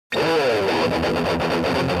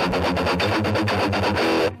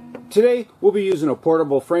Today, we'll be using a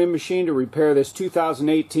portable frame machine to repair this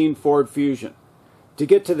 2018 Ford Fusion. To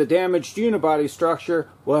get to the damaged unibody structure,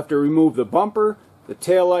 we'll have to remove the bumper, the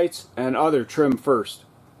taillights, and other trim first.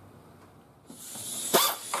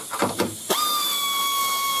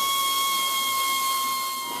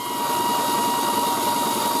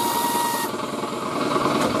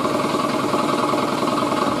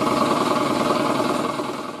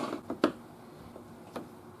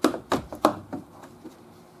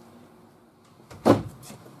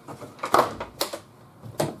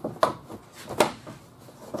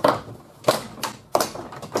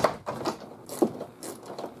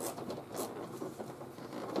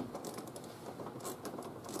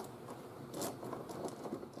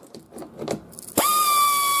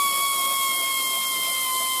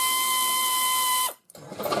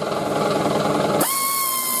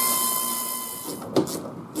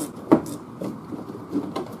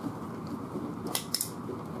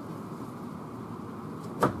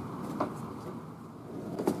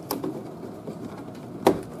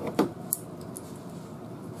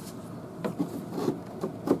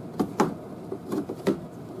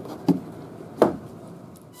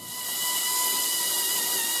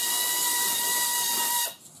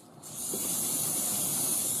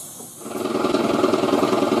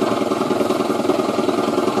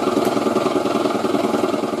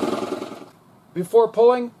 Before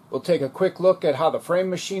pulling, we'll take a quick look at how the frame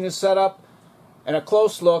machine is set up and a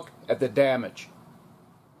close look at the damage.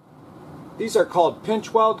 These are called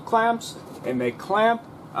pinch weld clamps, and they clamp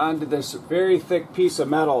onto this very thick piece of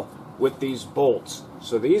metal with these bolts.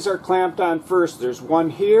 So these are clamped on first. There's one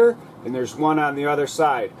here and there's one on the other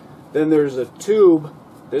side. Then there's a tube,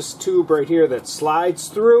 this tube right here, that slides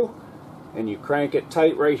through, and you crank it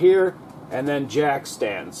tight right here, and then jack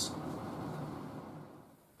stands.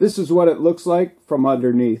 This is what it looks like from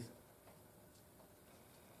underneath.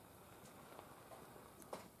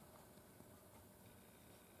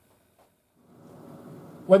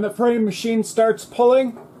 When the frame machine starts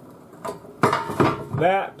pulling,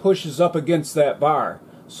 that pushes up against that bar.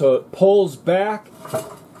 So it pulls back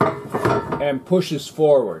and pushes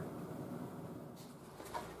forward.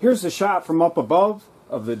 Here's a shot from up above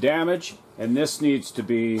of the damage, and this needs to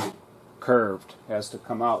be curved. It has to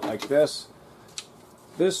come out like this.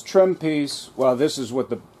 This trim piece, well, this is what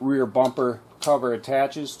the rear bumper cover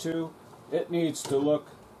attaches to. It needs to look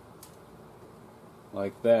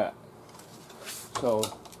like that. So,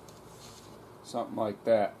 something like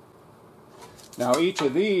that. Now each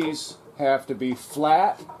of these have to be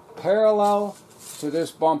flat, parallel to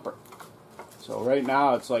this bumper. So right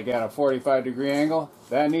now it's like at a 45-degree angle.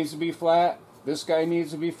 That needs to be flat. This guy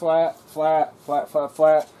needs to be flat, flat, flat, flat,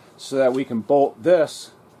 flat, so that we can bolt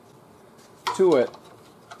this to it,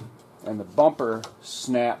 and the bumper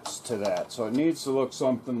snaps to that. So it needs to look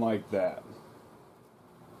something like that.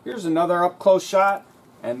 Here's another up-close shot,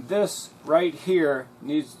 and this right here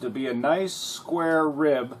needs to be a nice square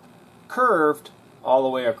rib, curved all the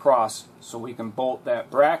way across, so we can bolt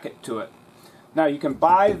that bracket to it. Now you can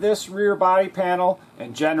buy this rear body panel,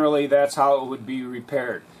 and generally that's how it would be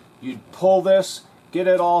repaired. You'd pull this, get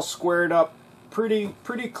it all squared up pretty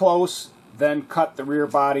close, then cut the rear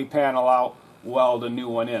body panel out, weld a new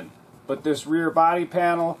one in. But this rear body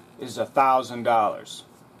panel is $1,000.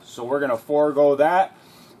 So we're going to forego that,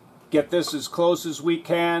 get this as close as we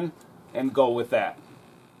can, and go with that.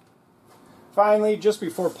 Finally, just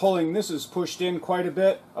before pulling, this is pushed in quite a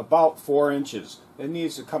bit, about 4 inches. It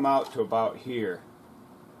needs to come out to about here.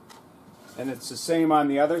 And it's the same on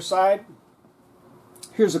the other side.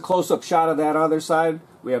 Here's a close-up shot of that other side.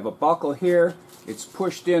 We have a buckle here. It's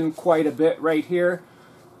pushed in quite a bit right here.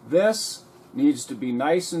 This needs to be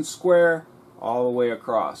nice and square all the way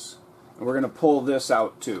across. And we're going to pull this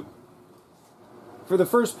out too. For the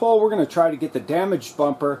first pull, we're going to try to get the damaged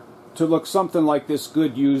bumper to look something like this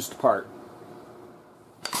good used part.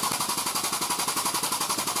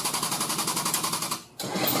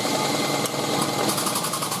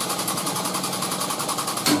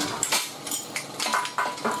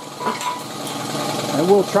 And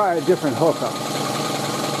we'll try a different hookup.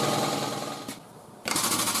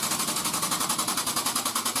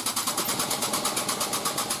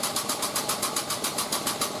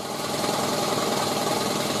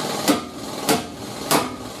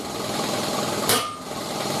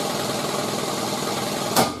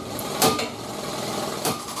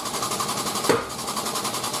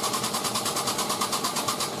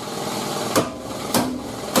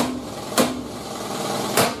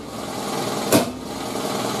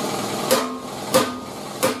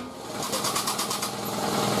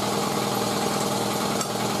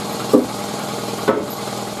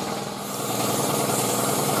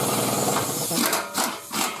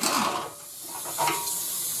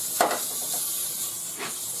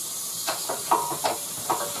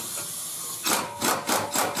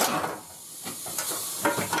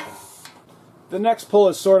 The next pull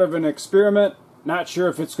is sort of an experiment. Not sure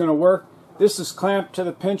if it's going to work. This is clamped to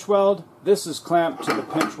the pinch weld. This is clamped to the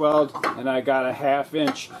pinch weld. And I got a 1/2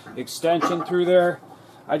 inch extension through there.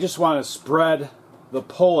 I just want to spread the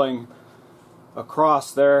pulling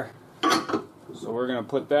across there. So we're going to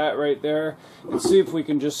put that right there and see if we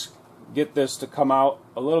can just get this to come out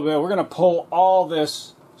a little bit. We're going to pull all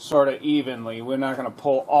this sort of evenly. We're not going to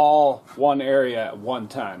pull all one area at one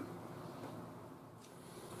time.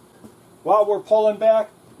 While we're pulling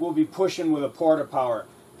back, we'll be pushing with a porta power.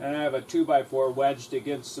 And I have a 2x4 wedged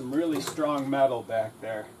against some really strong metal back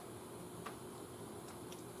there.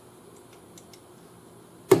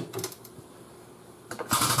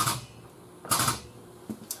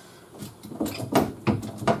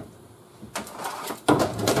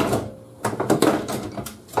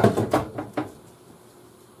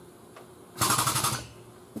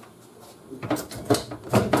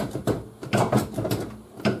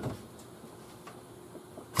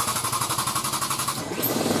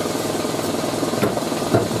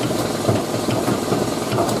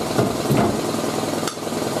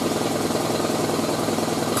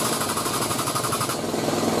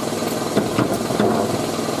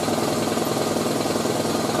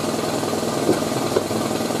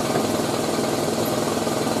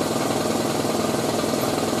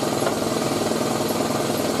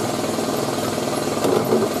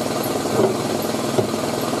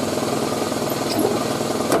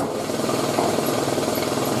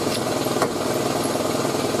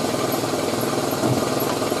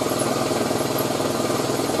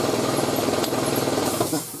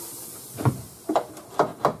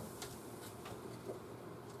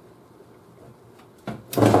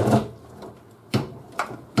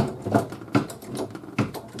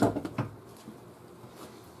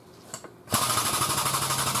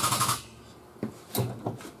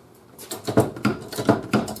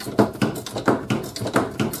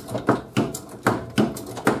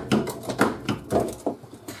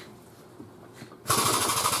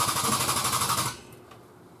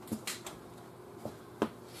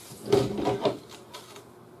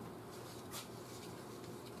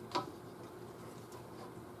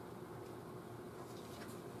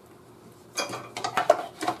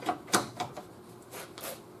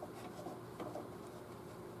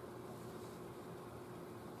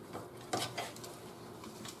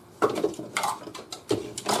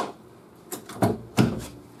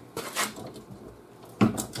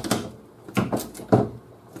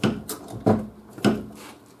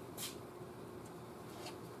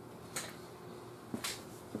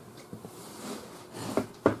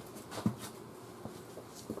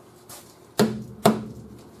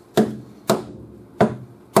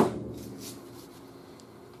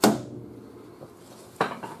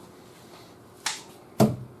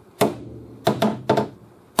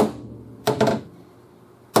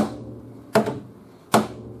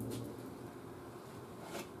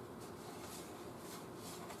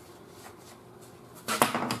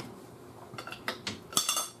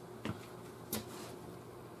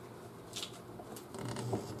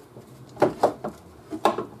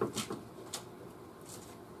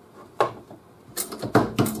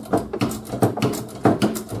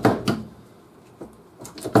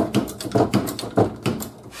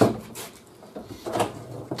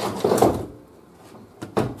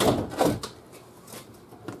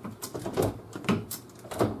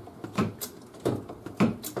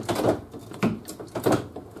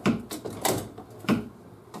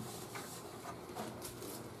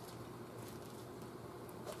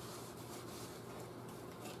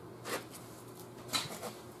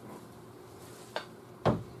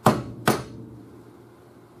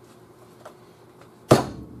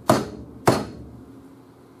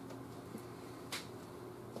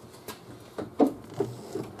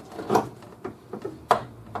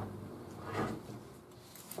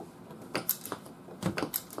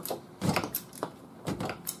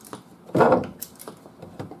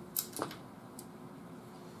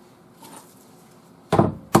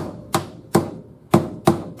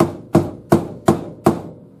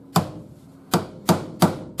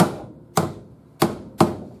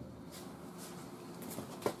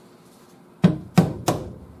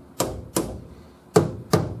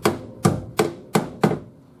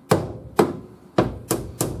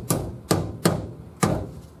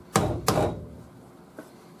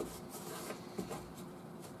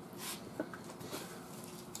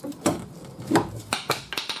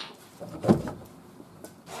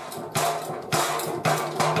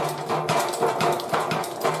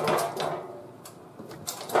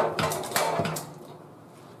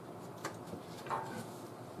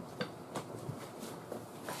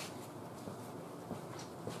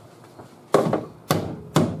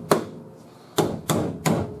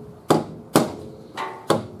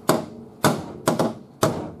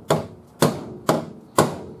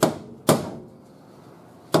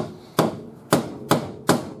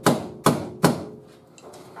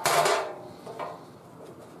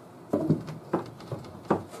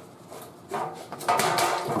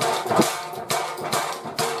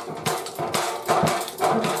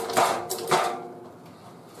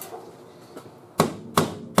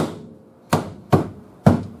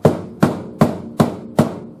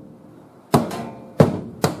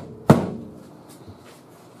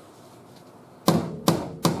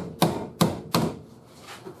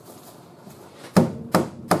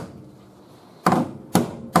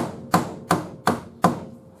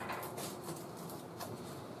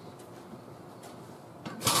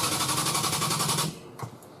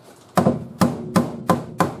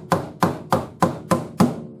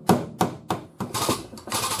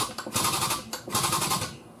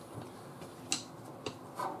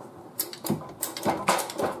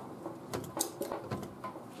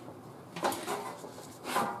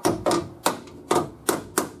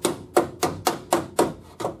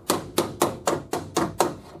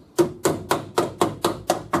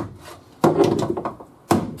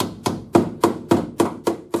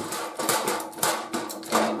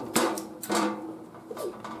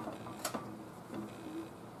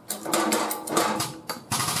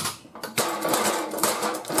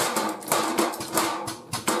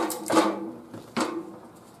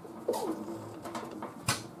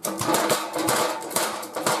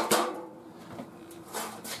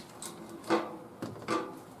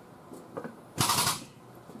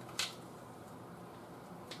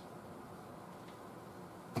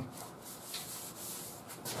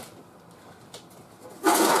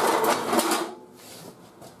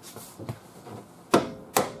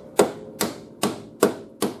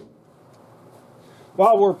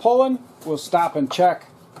 While we're pulling, we'll stop and check.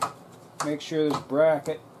 Make sure this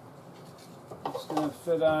bracket is going to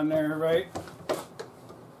fit on there right.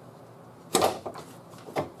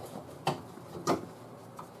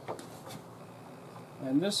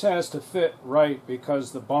 And this has to fit right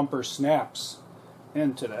because the bumper snaps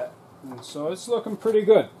into that. And so it's looking pretty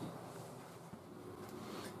good.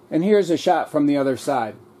 And here's a shot from the other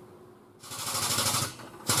side.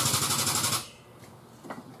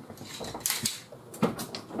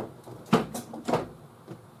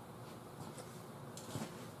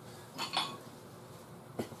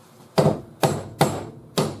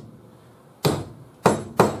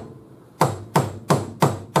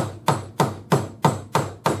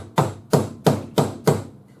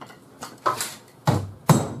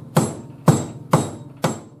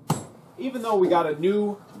 Even though we got a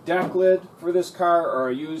new deck lid for this car, or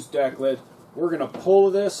a used deck lid, we're going to pull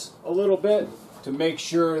this a little bit to make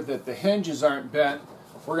sure that the hinges aren't bent.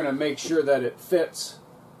 We're going to make sure that it fits,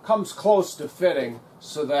 comes close to fitting,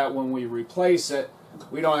 so that when we replace it,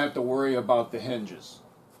 we don't have to worry about the hinges.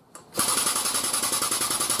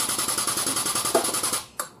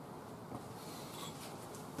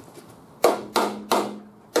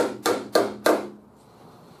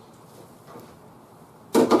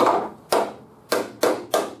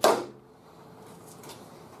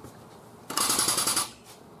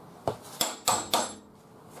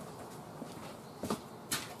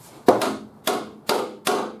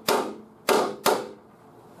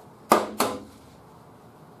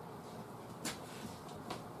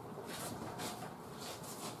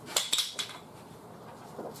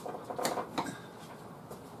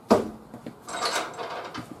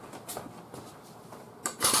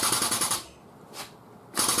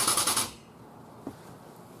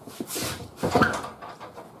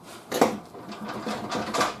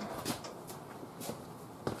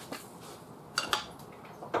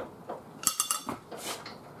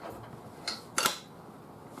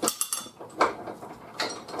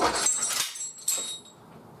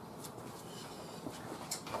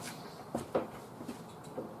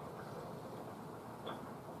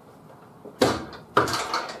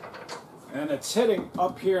 And it's hitting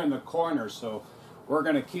up here in the corner, so we're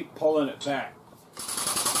going to keep pulling it back.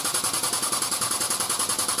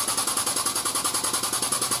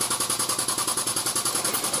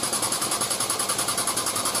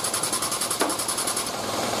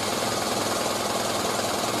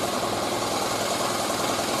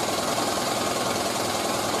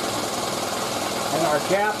 And our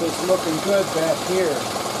gap is looking good back here.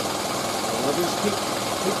 So we'll just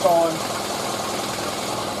keep going.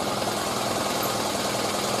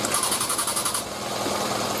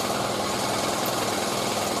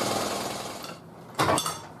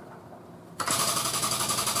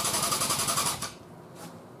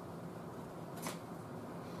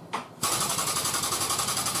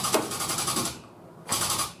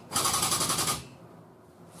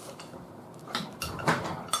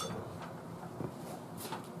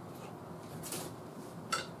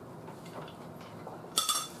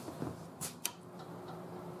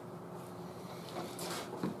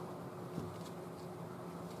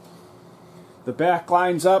 The back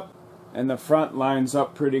lines up and the front lines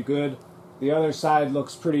up pretty good. The other side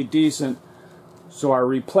looks pretty decent, so our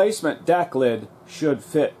replacement deck lid should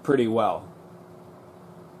fit pretty well.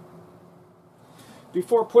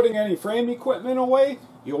 Before putting any frame equipment away,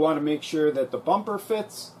 you'll want to make sure that the bumper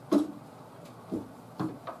fits,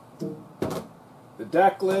 the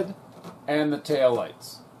deck lid, and the tail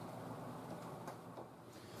lights.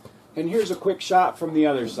 And here's a quick shot from the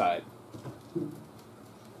other side.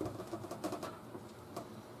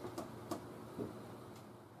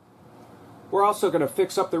 We're also going to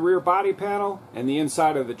fix up the rear body panel and the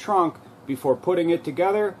inside of the trunk before putting it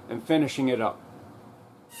together and finishing it up.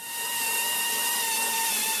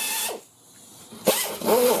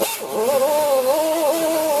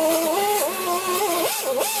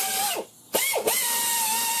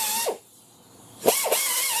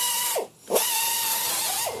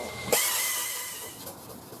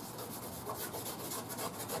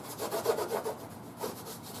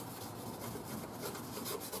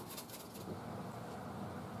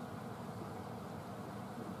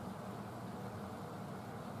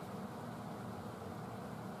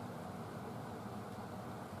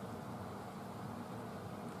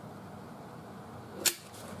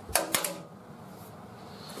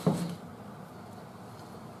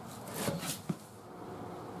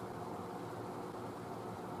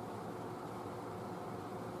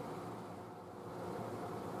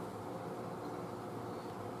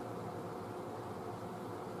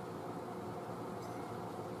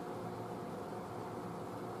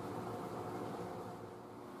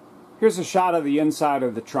 Here's a shot of the inside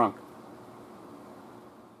of the trunk.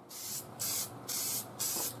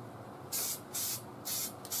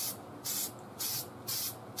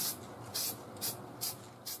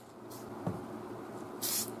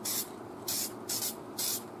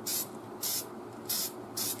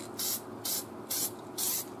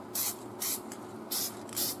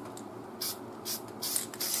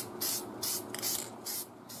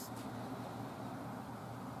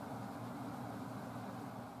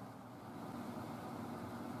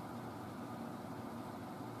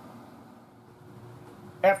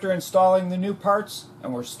 After installing the new parts,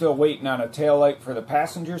 and we're still waiting on a taillight for the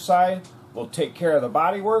passenger side, we'll take care of the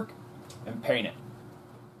bodywork and paint it.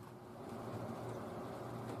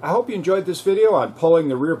 I hope you enjoyed this video on pulling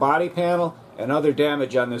the rear body panel and other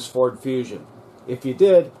damage on this Ford Fusion. If you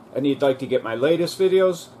did, and you'd like to get my latest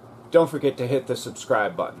videos, don't forget to hit the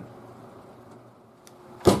subscribe button.